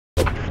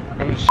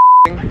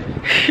I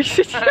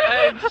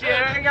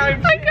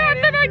got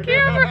that on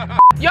camera.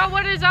 Yo,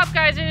 what is up,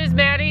 guys? It is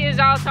Maddie, it is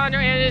Alessandro,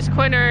 and it is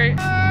Quinner.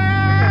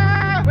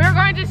 We're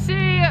going to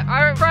see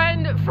our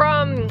friend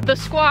from the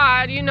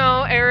squad, you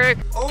know, Eric.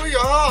 Oh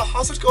yeah,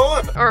 how's it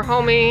going? Our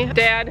homie,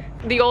 Dad,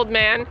 the old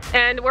man.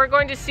 And we're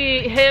going to see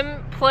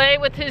him play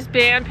with his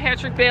band,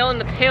 Patrick Bale and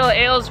the Pale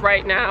Ales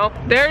right now.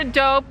 They're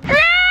dope.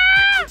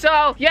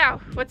 So, yeah,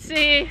 let's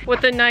see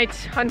what the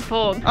night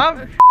unfolds.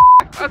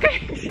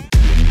 Okay.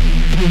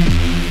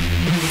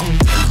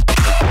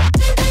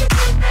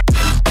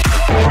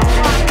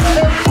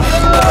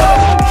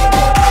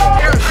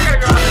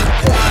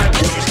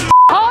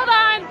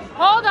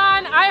 Hold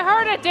on, I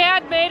heard a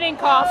dad mating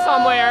call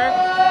somewhere.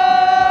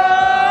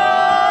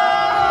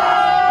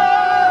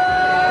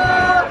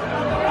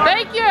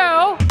 Thank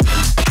you.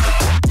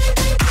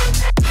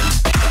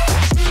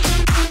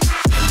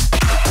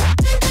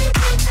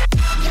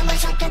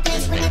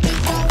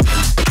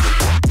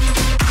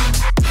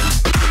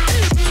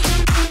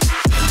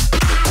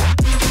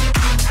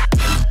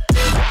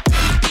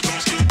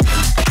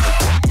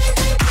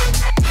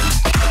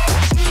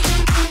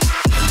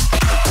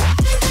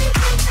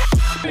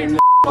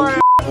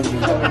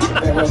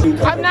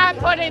 I'm not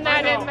putting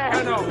that in there.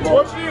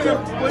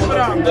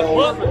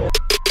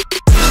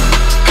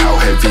 How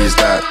heavy is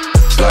that?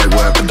 Light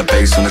work with the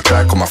bass on the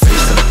track, on my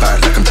face to the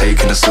back like I'm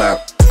taking a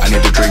slap. I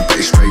need a drink but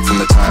it's straight from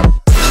the tap.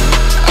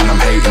 And I'm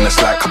hating the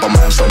slack, couple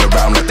man thrown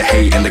around like the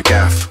hate in the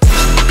gaff.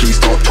 Please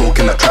stop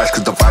talking that trash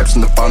cause the vibes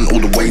in the front all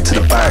the way to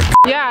the back.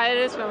 Yeah, it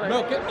is familiar.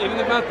 No, even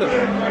about the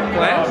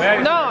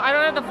flash? No, I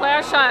don't have the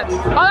flash on.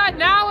 Hold on,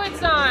 now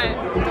it's on.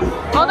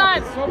 Hold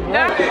on.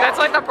 Now, that's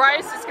like the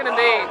price it's gonna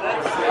be.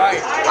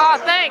 Oh,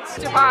 thanks.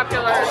 Too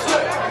popular. That's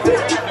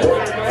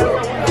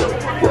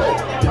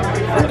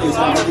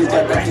all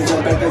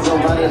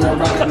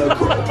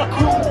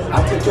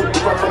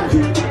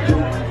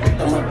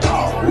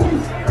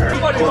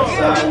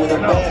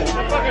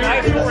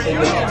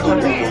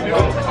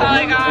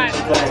I got.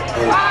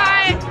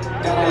 Hi!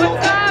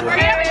 What's up? Are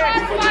you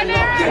having fun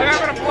there? We're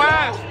having a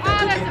blast.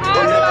 Oh, that's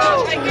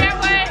awesome! I can't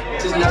wait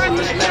for the rest of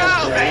the show.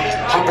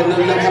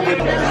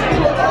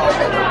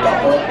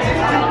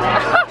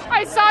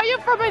 I saw you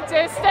from a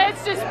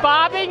distance just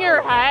bobbing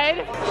your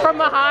head from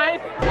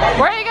behind.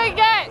 Where are you gonna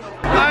get?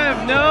 I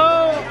have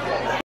no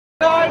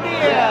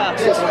idea.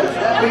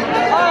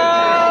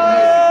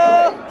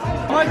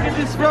 Look at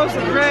this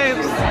roasted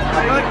grapes.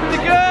 They look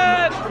pretty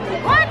good.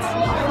 What?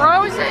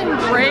 Frozen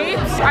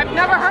grapes? I've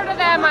never heard of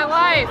that in my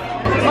life.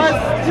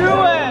 Let's do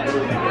it.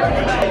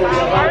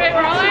 Are we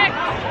rolling?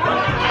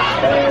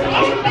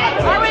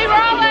 Are we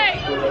rolling?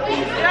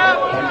 Yeah,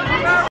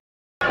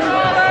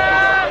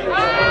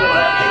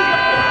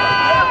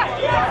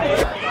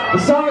 The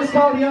song is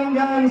called Young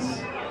Guns,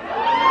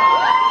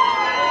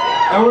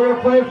 and we're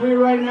gonna play it for you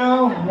right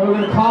now, and we're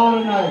gonna call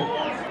it a night.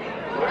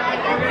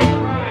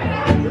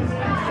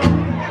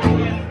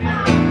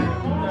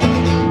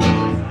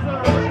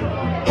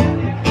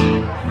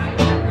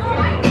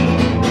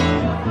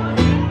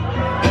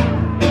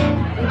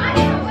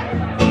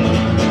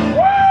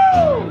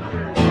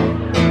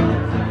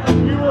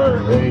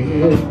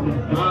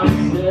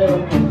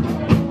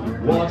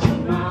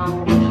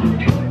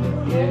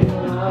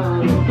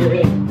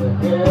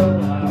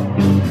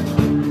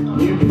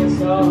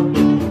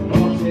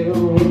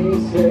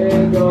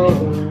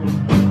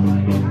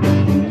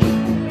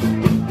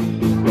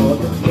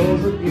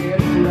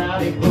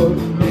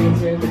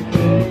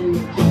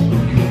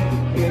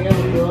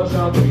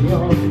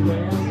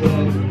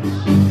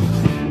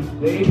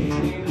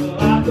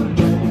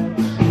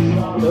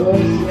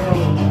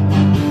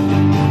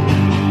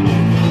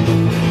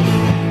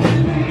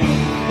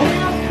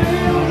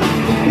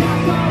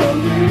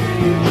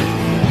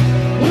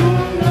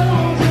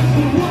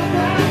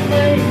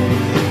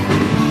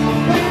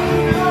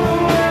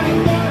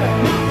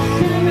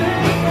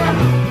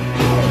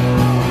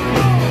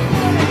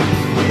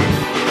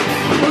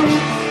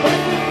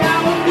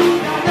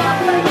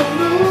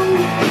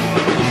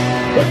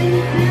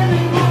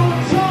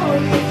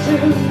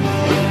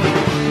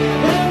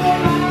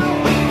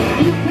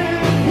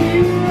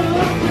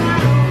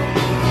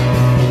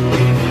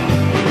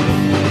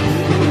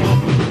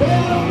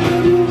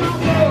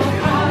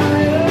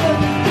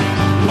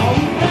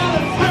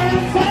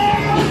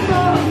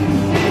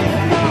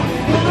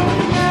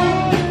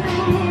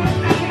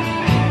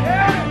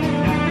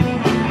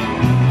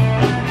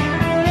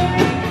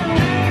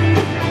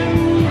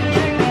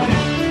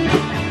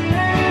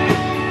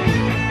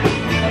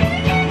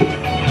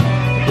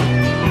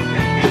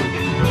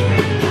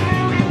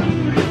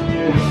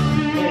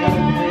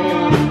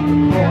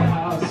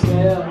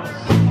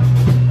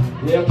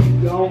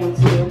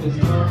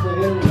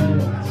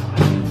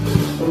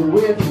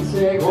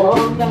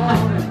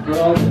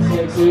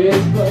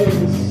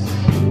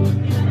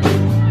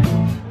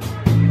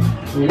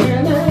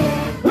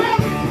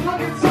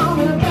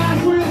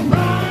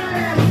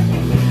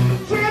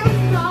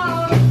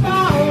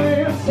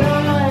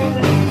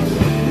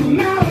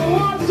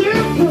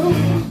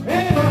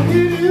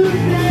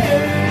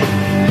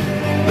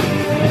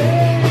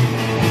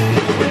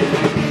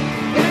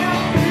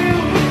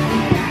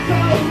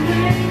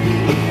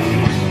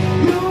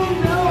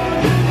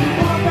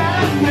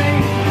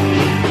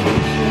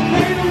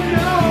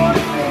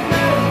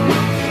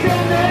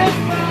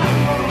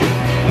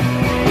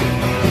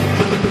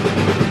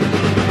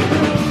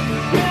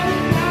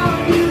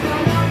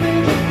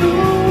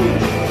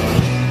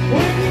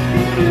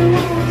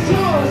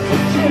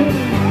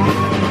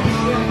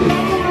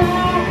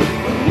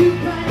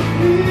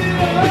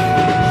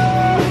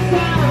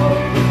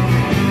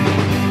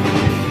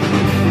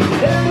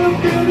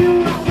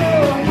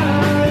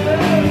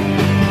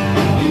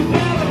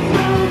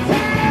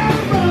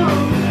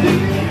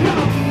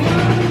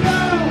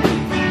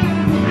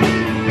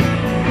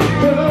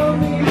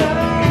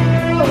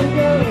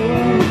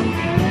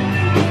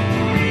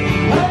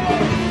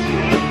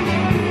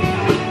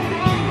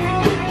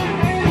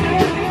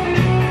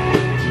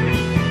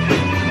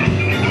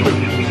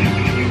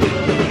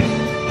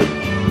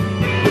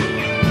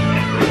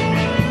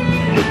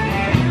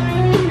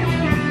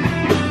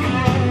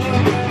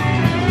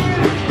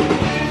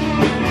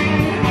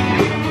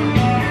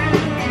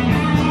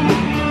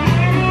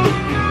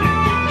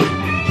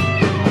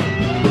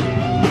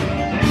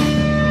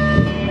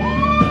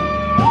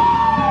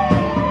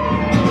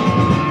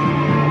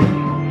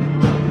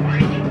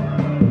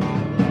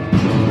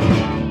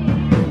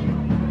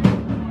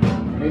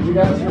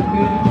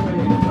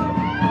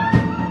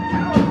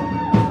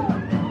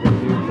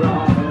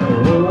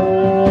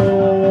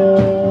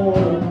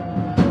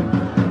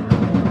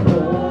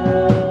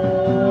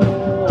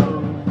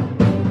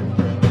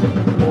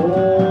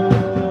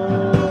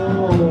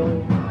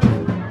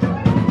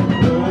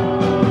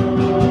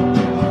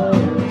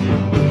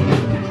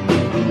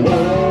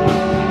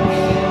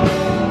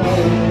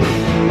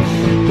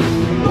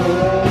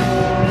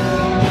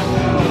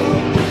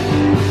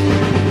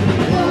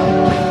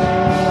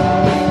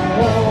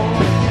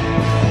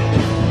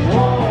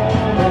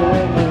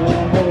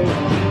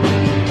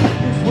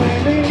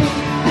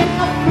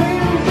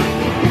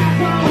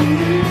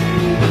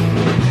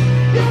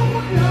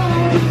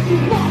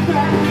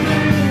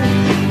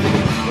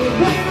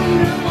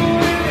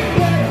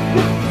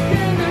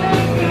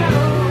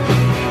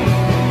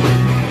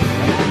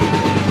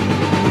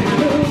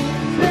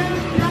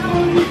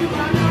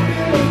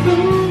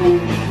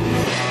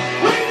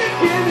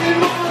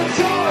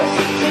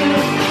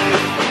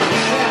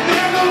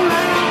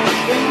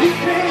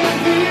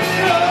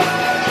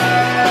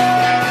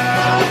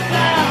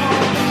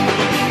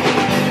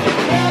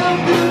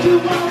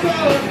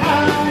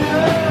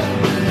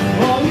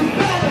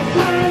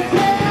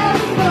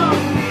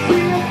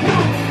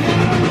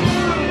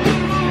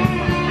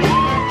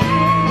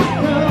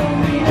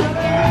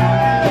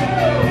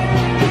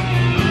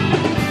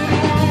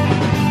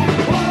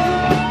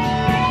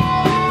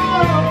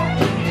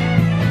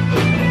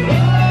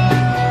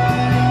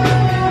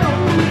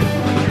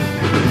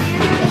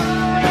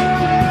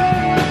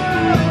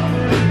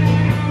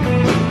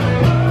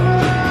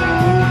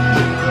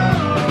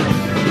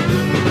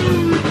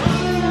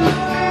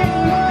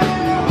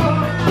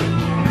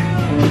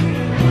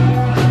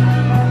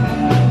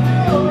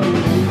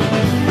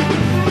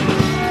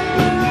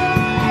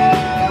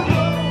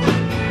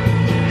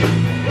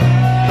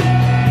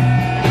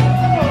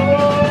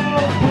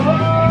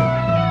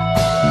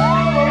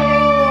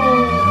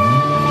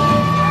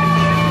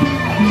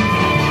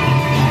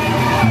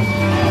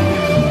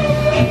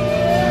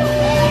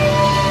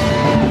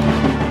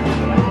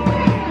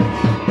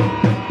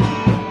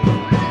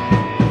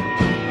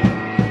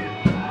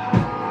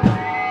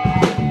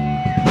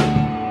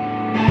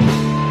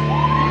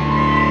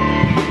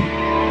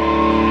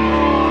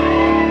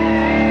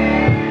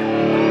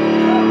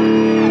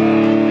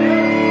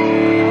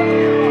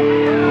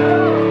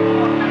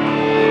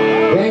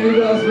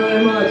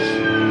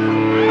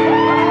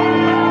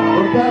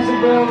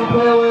 Patrick Bale and the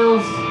Pale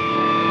Ales.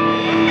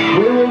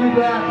 We will be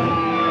back.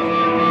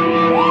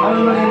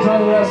 Everybody enjoy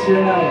the rest of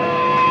your night.